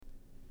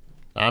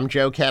I'm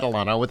Joe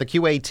Catalano with the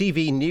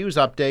QATV news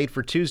update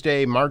for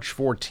Tuesday, March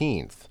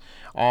 14th.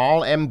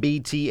 All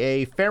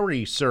MBTA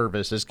ferry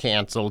service is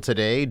canceled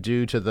today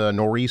due to the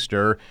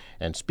nor'easter,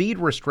 and speed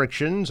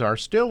restrictions are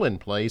still in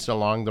place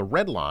along the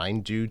Red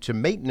Line due to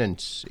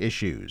maintenance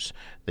issues.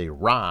 The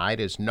ride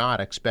is not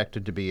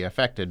expected to be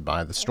affected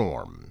by the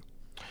storm.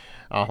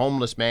 A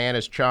homeless man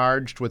is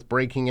charged with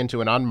breaking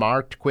into an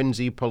unmarked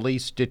Quincy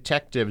police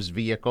detective's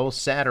vehicle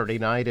Saturday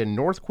night in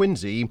North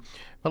Quincy.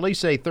 Police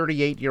say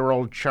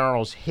 38-year-old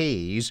Charles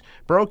Hayes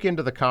broke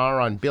into the car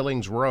on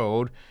Billings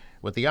Road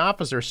with the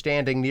officer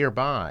standing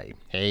nearby.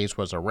 Hayes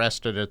was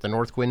arrested at the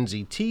North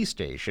Quincy T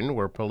station,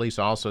 where police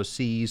also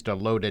seized a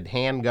loaded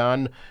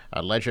handgun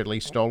allegedly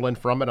stolen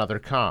from another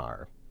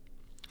car.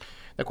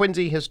 The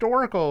Quincy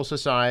Historical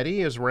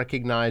Society is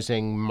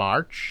recognizing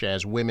March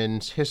as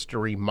Women's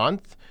History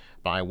Month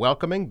by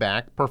welcoming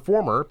back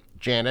performer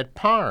Janet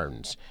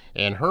Parnes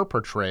in her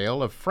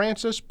portrayal of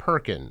Frances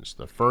Perkins,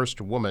 the first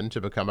woman to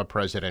become a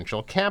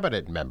presidential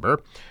cabinet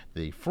member.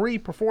 The free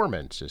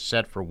performance is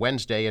set for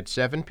Wednesday at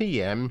 7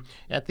 p.m.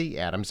 at the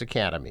Adams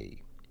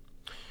Academy.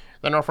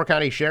 The Norfolk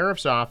County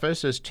Sheriff's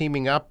Office is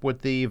teaming up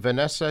with the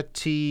Vanessa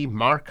T.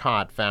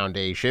 Marcotte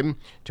Foundation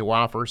to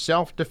offer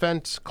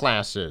self-defense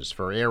classes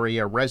for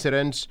area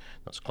residents.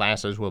 Those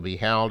classes will be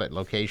held at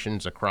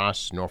locations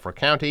across Norfolk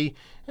County,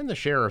 and the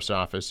Sheriff's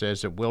Office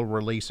says it will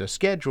release a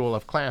schedule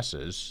of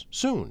classes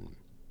soon.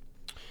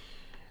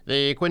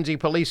 The Quincy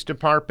Police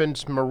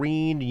Department's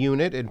Marine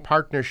Unit, in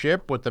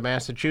partnership with the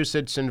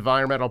Massachusetts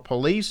Environmental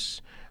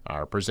Police,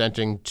 are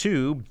presenting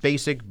 2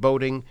 basic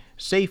boating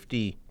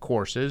safety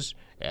courses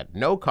at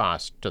no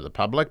cost to the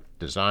public,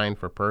 designed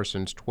for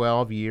persons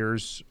 12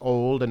 years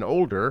old and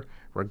older,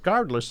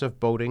 regardless of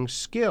boating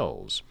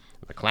skills.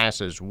 The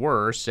classes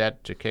were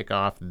set to kick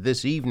off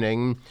this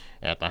evening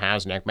at the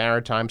Hosnack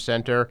Maritime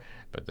Center,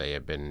 but they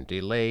have been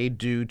delayed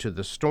due to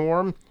the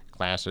storm.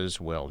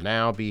 Classes will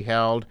now be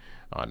held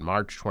on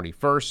March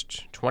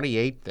 21st,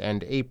 28th,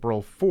 and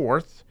April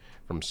 4th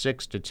from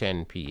 6 to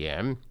 10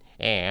 p.m.,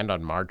 and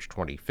on March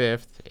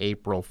 25th,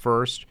 April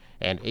 1st,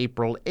 and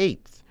April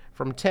 8th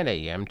from 10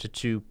 a.m. to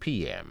 2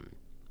 p.m.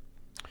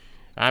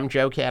 I'm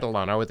Joe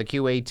Catalano with the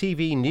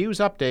QATV News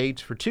Update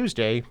for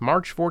Tuesday,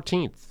 March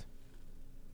 14th.